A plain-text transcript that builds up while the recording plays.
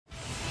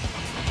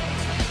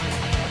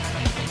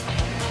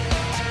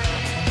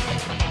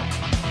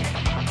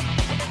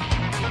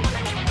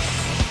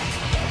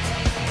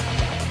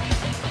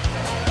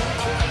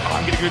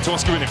good to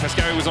Oscar Winner.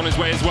 Pescari was on his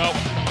way as well.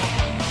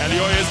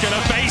 Elioya's going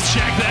to base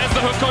check. There's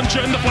the hook on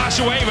Jun, the flash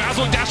away.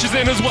 Razor dashes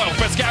in as well.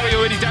 Pescari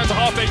already down to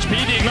half HP.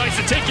 The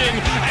ignite's are ticking.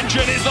 And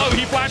Jun is low.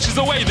 He flashes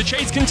away. The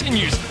chase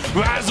continues.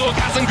 Razor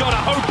hasn't got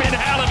a hope in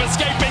hell of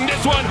escaping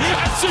this one.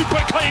 And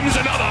Super claims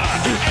another.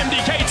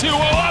 MDK2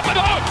 up and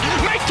hook.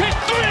 Make it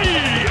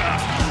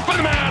 3 for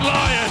the Mad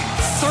Lions.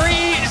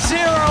 3-0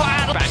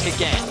 and back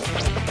again.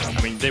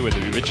 I mean, they were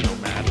the original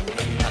Mad.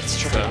 That's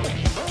true.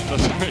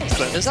 Doesn't make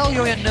sense. Does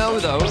Elyoya know,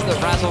 though,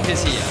 that Razor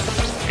is here?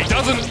 He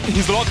doesn't.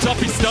 He's locked up.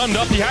 He's stunned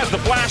up. He has the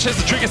flash, has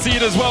the trigger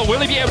seed as well. Will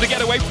he be able to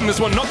get away from this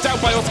one? Knocked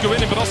out by Oscar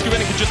Winning, but Oscar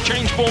Winning can just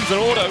change forms and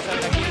auto.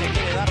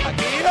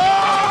 ¡Lo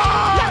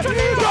ha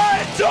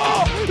hecho!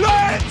 ¡Lo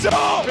ha hecho!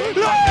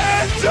 ¡Lo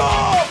ha hecho!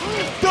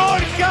 ¡Don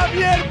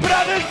Javier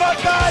Prades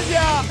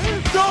batalla!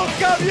 ¡Don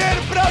Javier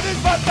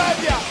Prades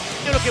batalla!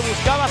 Lo que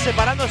buscaba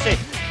separándose,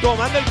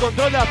 tomando el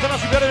control de la zona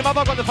superior del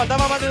mapa cuando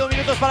faltaban más de 2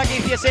 minutos para que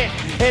hiciese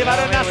el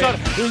Barón Nashor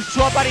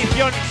su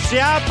aparición.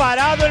 Se ha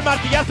parado el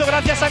martillazo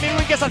gracias a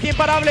Mirwin, que es así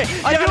imparable.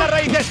 Llegan las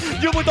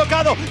raíces, Yumu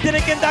tocado,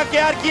 tienen que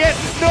tanquear. ¿Quién?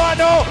 ¡Noah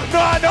no!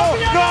 ¡Noah no!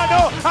 ¡Noah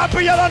no! ¡Ha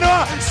pillado a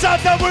Noah!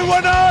 ¡Salta muy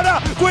buena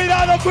hora!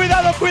 ¡Cuidado,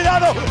 cuidado,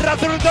 cuidado!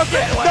 Razón un toque,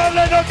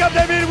 doble knockup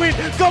de Mirwin.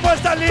 ¿Cómo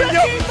está el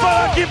niño?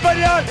 Para aquí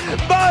Imperial,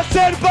 va a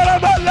ser para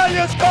Mad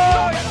Lions.